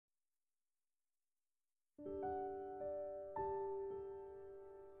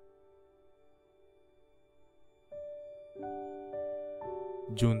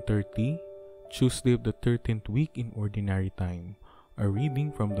June 30, Tuesday of the 13th week in Ordinary Time. A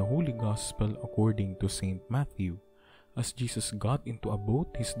reading from the Holy Gospel according to St. Matthew. As Jesus got into a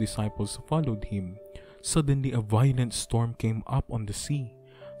boat, his disciples followed him. Suddenly a violent storm came up on the sea,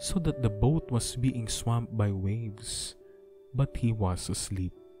 so that the boat was being swamped by waves. But he was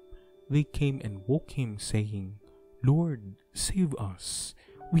asleep. They came and woke him, saying, "Lord, save us,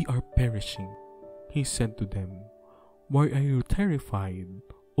 we are perishing." He said to them, "Why are you terrified,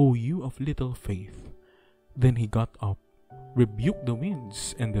 O you of little faith?" Then he got up, rebuked the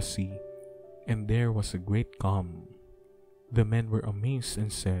winds and the sea, and there was a great calm. The men were amazed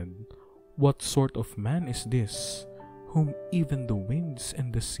and said, "What sort of man is this, whom even the winds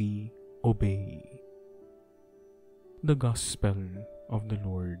and the sea obey?" The Gospel of the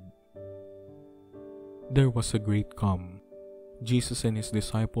Lord. There was a great calm. Jesus and his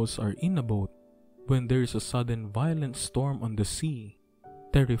disciples are in a boat when there is a sudden violent storm on the sea.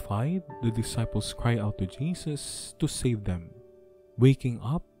 Terrified, the disciples cry out to Jesus to save them. Waking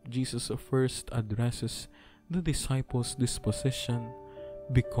up, Jesus first addresses the disciples' disposition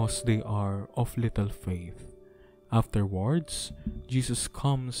because they are of little faith. Afterwards, Jesus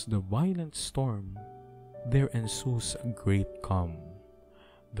calms the violent storm. There ensues a great calm.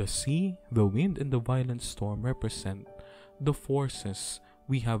 The sea, the wind, and the violent storm represent the forces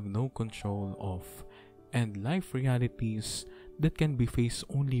we have no control of and life realities that can be faced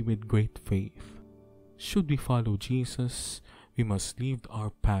only with great faith. Should we follow Jesus, we must leave our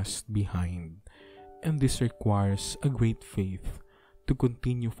past behind, and this requires a great faith. To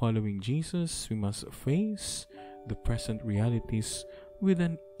continue following Jesus, we must face the present realities with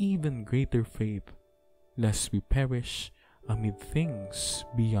an even greater faith, lest we perish amid things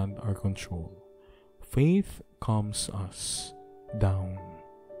beyond our control. Faith calms us down,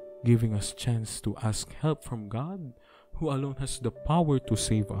 giving us chance to ask help from God, who alone has the power to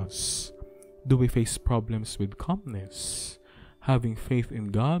save us. Do we face problems with calmness, having faith in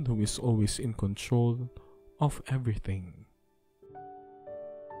God, who is always in control of everything?